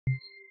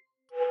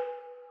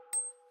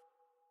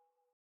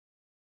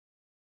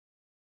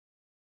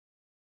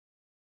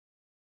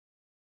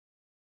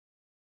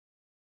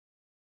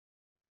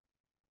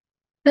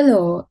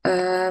Hello,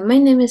 my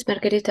name is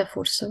Margarita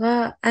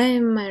Fursova. I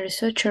am a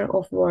researcher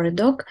of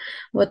WaterDoc,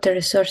 Water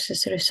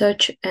Resources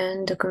Research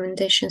and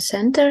Documentation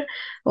Center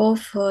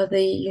of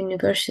the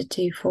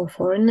University for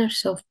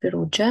Foreigners of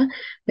Perugia,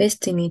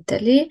 based in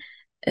Italy,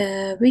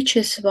 which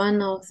is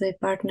one of the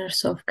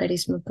partners of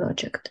Charisma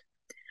project.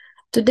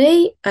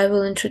 Today, I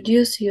will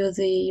introduce you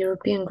the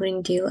European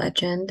Green Deal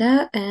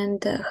agenda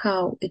and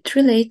how it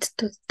relates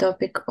to the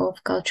topic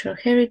of cultural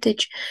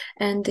heritage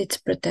and its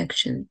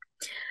protection.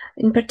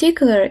 In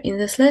particular, in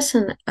this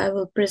lesson, I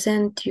will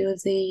present you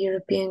the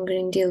European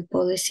Green Deal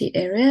policy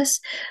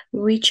areas,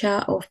 which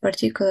are of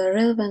particular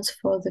relevance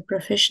for the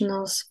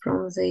professionals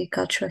from the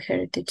cultural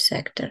heritage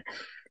sector.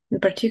 In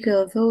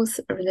particular,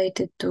 those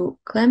related to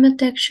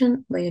climate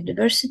action,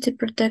 biodiversity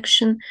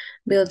protection,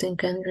 building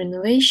and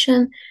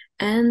renovation,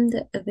 and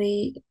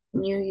the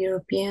new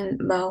European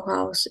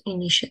Bauhaus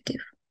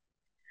initiative.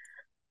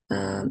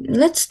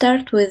 Let's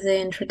start with the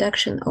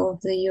introduction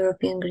of the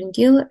European Green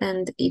Deal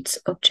and its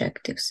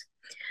objectives.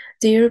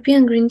 The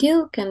European Green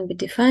Deal can be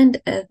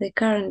defined as the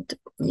current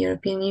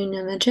European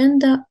Union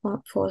agenda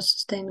for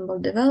sustainable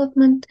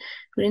development,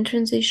 green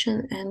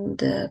transition,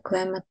 and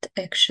climate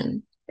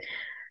action.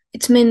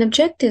 Its main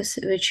objectives,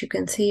 which you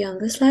can see on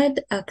the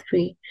slide, are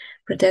three: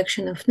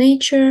 protection of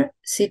nature,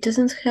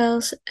 citizens'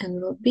 health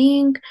and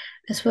well-being,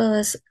 as well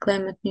as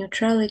climate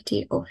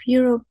neutrality of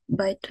Europe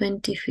by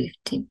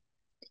 2050.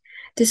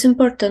 It is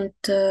important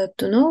to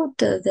note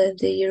that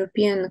the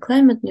European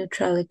climate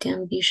neutrality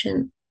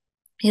ambition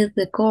is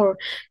the core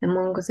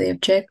among the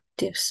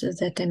objectives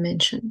that I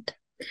mentioned.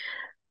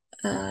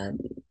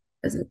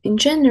 In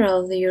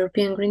general, the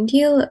European Green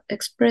Deal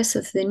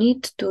expresses the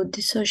need to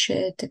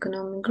dissociate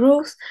economic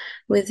growth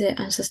with the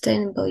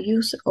unsustainable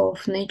use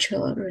of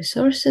natural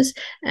resources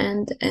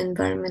and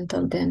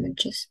environmental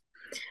damages.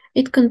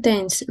 It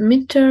contains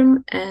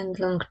midterm and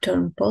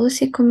long-term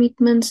policy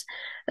commitments,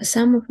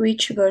 some of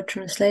which were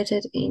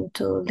translated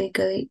into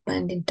legally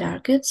binding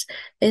targets,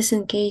 as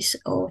in case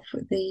of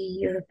the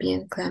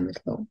European Climate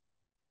Law.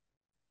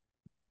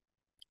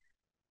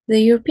 The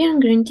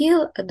European Green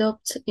Deal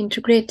adopts an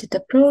integrated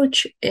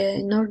approach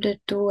in order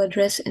to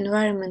address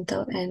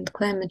environmental and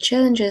climate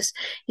challenges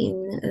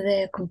in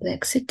their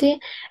complexity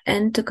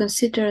and to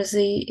consider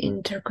the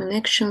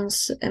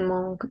interconnections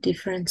among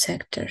different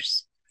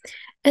sectors.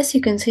 As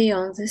you can see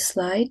on this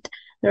slide,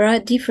 there are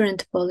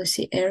different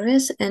policy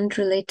areas and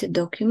related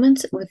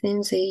documents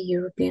within the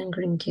European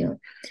Green Deal,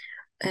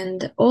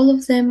 and all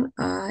of them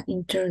are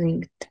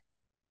interlinked.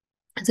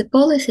 The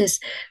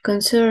policies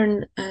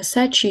concern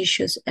such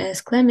issues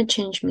as climate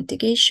change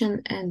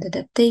mitigation and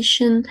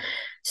adaptation,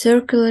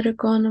 circular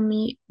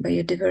economy,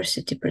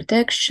 biodiversity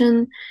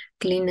protection,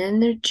 clean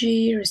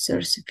energy,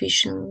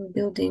 resource-efficient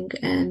building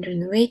and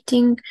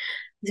renovating,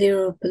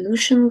 zero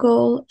pollution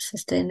goal,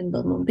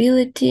 sustainable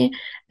mobility,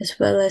 as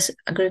well as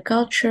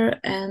agriculture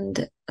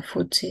and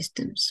food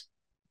systems.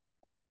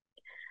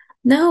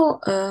 Now,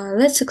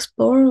 let's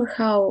explore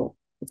how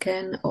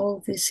can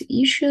all these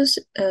issues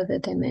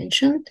that I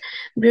mentioned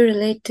be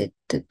related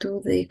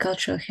to the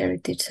cultural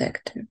heritage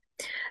sector.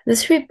 The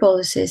three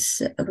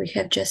policies we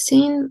have just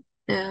seen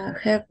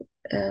have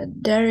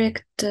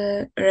direct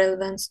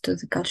relevance to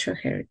the cultural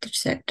heritage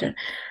sector.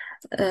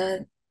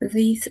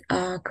 These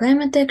are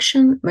climate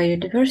action,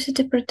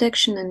 biodiversity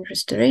protection and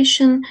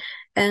restoration,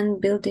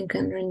 and building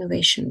and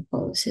renovation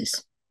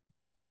policies.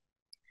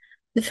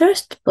 The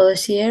first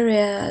policy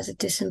area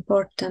that is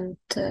important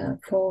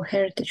for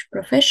heritage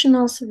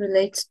professionals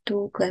relates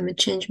to climate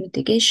change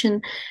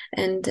mitigation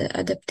and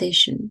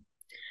adaptation.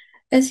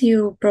 As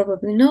you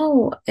probably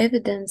know,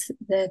 evidence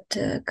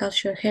that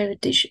cultural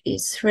heritage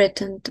is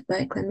threatened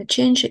by climate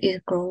change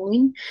is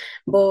growing,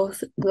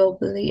 both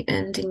globally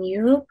and in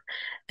Europe,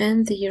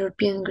 and the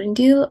European Green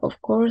Deal,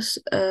 of course,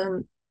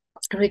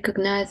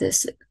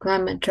 recognizes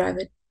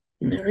climate-driven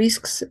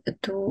risks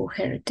to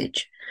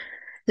heritage.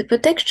 The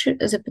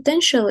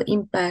potential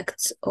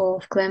impacts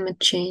of climate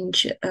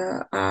change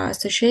are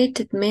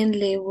associated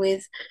mainly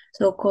with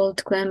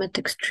so-called climate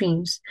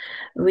extremes,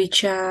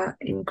 which are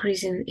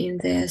increasing in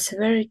their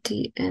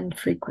severity and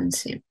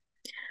frequency.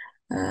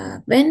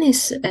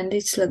 Venice and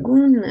its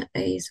lagoon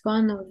is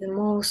one of the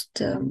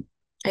most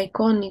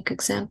iconic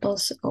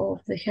examples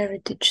of the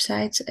heritage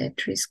sites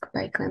at risk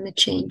by climate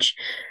change.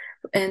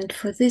 And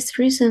for this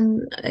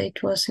reason,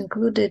 it was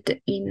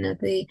included in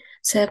the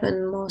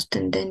 7 most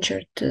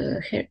endangered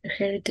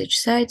heritage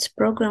sites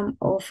program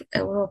of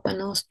Europa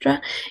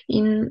Nostra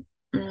in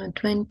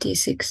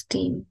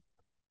 2016.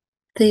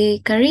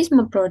 The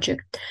Charisma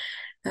project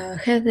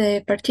had a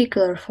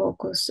particular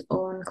focus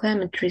on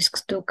climate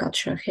risks to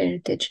cultural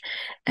heritage,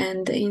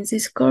 and in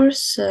this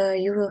course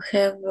you will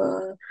have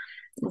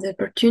the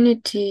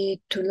opportunity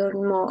to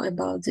learn more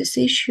about this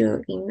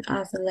issue in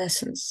other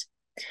lessons.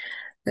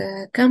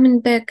 Coming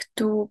back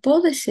to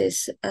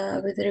policies,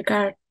 with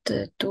regard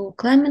to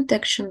climate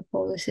action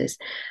policies,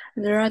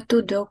 there are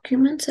 2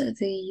 documents,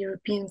 the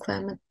European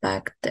Climate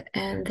Pact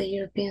and the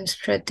European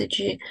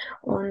Strategy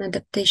on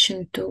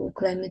Adaptation to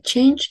Climate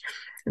Change,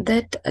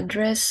 that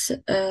address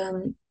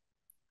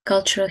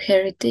cultural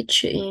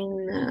heritage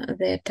in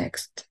their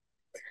text.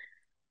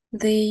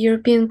 The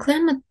European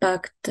Climate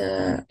Pact,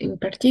 in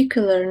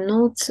particular,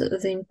 notes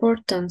the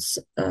importance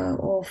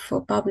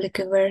of public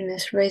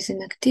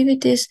awareness-raising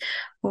activities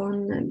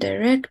on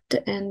direct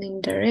and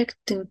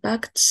indirect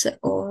impacts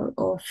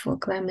of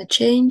climate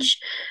change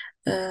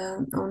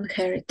on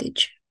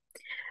heritage.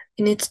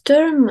 In its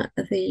term,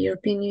 the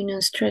European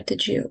Union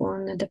strategy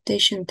on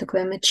adaptation to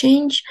climate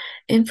change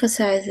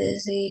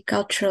emphasizes the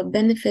cultural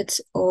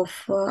benefits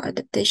of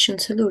adaptation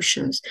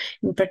solutions,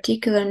 in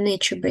particular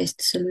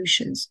nature-based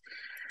solutions.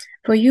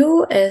 For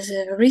you, as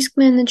risk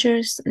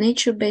managers,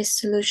 nature-based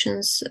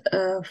solutions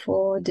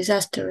for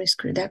disaster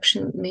risk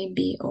reduction may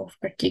be of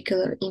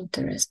particular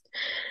interest.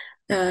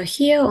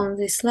 Here on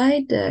this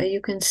slide,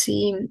 you can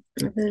see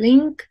the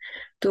link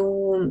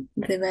to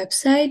the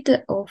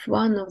website of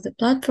one of the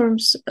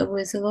platforms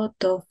with a lot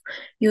of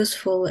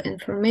useful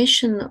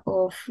information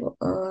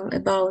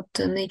about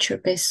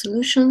nature-based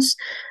solutions,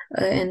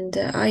 and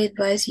I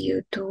advise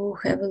you to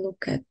have a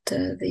look at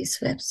this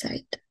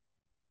website.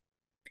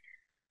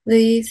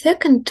 The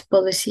second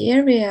policy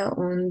area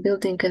on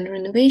building and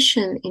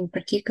renovation, in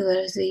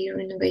particular the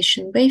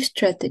renovation wave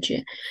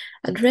strategy,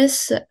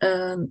 address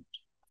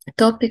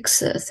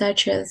topics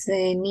such as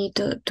the need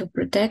to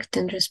protect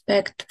and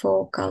respect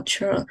for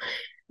cultural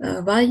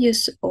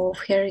values of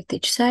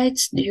heritage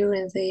sites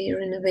during the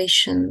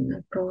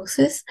renovation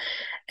process,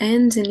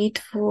 and the need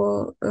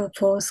for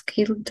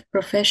skilled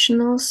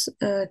professionals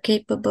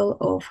capable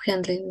of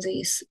handling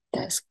this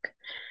task.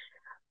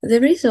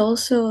 There is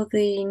also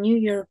the new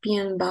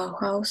European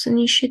Bauhaus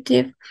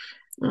initiative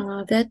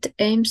that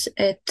aims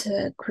at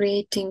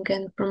creating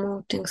and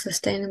promoting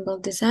sustainable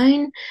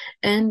design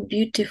and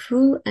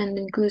beautiful and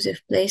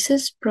inclusive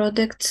places,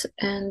 products,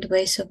 and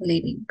ways of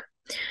living.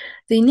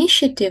 The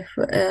initiative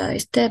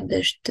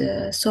established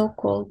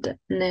so-called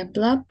NEB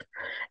Lab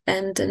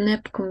and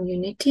NEB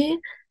community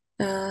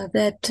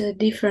that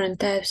different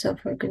types of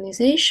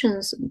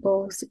organizations,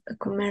 both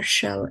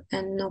commercial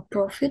and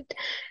no-profit,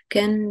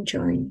 can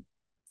join.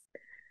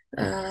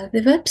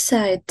 The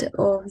website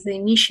of the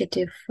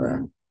initiative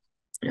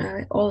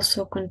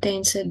also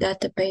contains a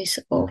database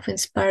of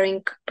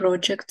inspiring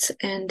projects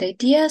and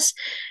ideas,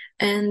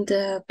 and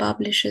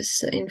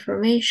publishes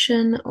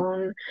information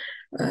on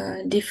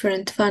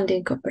different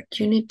funding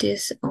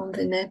opportunities on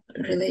the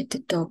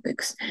NEP-related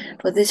topics.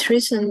 For this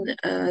reason,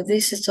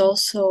 this is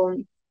also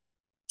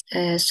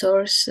a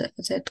source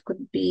that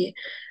could be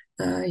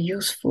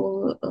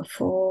useful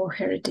for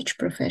heritage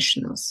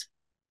professionals.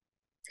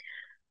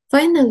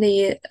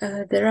 Finally,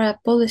 there are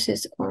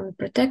policies on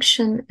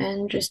protection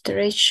and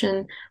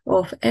restoration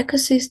of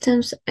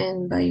ecosystems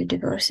and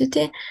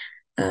biodiversity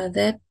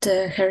that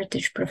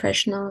heritage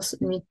professionals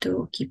need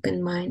to keep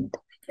in mind.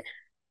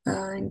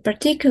 In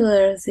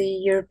particular, the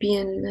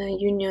European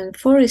Union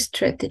Forest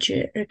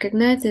Strategy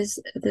recognizes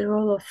the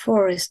role of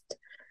forest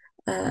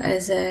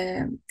as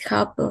a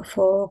hub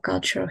for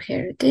cultural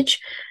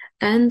heritage,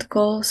 and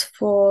calls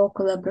for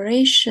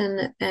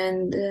collaboration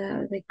and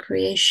the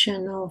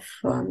creation of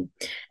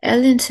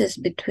alliances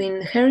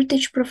between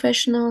heritage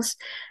professionals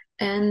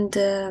and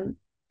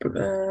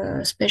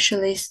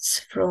specialists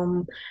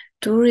from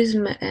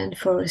tourism and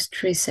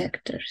forestry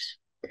sectors.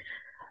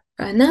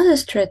 Another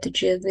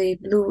strategy, the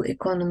Blue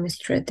Economy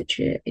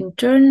Strategy, in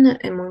turn,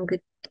 among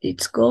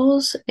its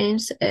goals,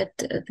 aims at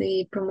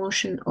the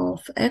promotion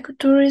of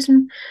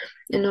ecotourism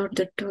in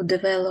order to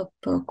develop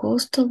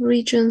coastal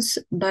regions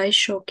by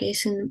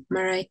showcasing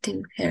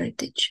maritime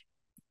heritage.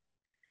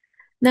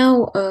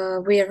 Now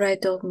we are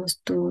right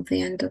almost to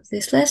the end of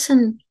this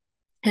lesson,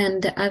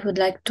 and I would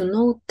like to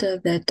note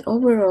that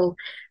overall,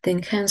 the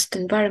enhanced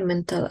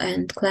environmental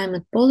and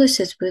climate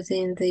policies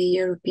within the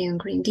European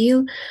Green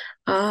Deal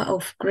are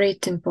of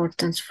great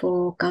importance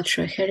for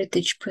cultural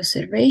heritage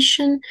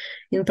preservation,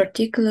 in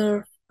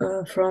particular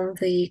from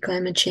the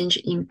climate change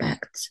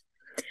impacts.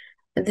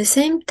 At the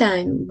same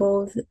time,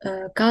 both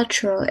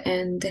cultural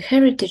and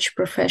heritage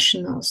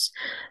professionals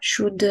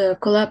should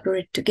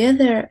collaborate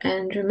together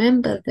and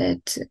remember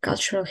that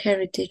cultural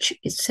heritage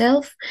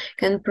itself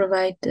can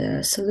provide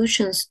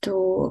solutions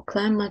to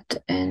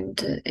climate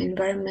and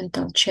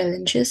environmental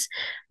challenges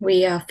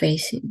we are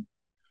facing.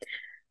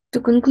 To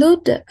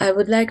conclude, I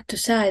would like to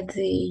cite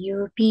the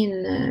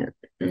European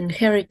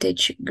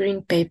Heritage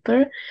Green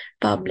Paper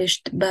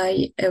published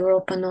by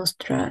Europa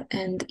Nostra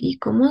and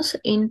ICOMOS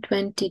in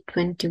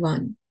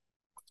 2021,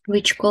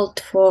 which called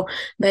for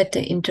better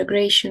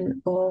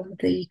integration of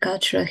the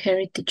cultural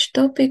heritage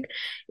topic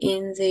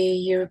in the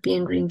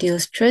European Green Deal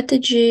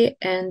strategy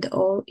and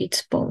all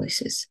its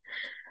policies.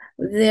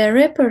 The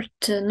report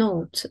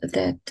notes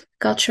that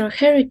cultural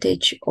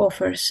heritage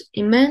offers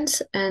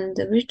immense and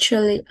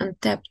virtually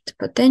untapped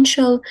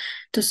potential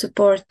to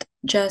support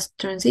just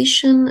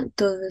transition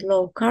to the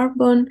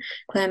low-carbon,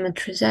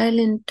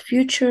 climate-resilient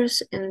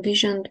futures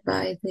envisioned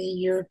by the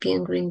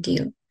European Green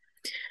Deal.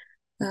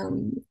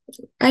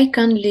 I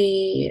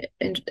kindly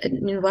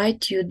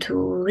invite you to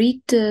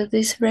read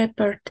this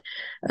report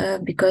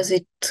because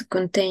it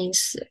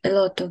contains a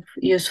lot of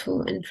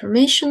useful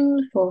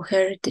information for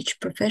heritage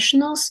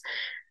professionals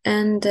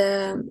and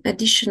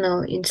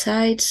additional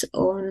insights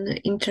on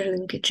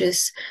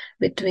interlinkages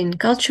between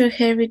cultural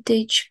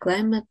heritage,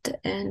 climate,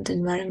 and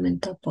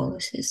environmental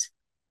policies.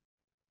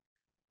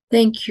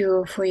 Thank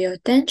you for your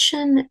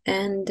attention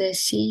and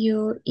see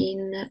you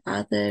in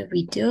other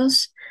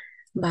videos.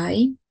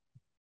 Bye.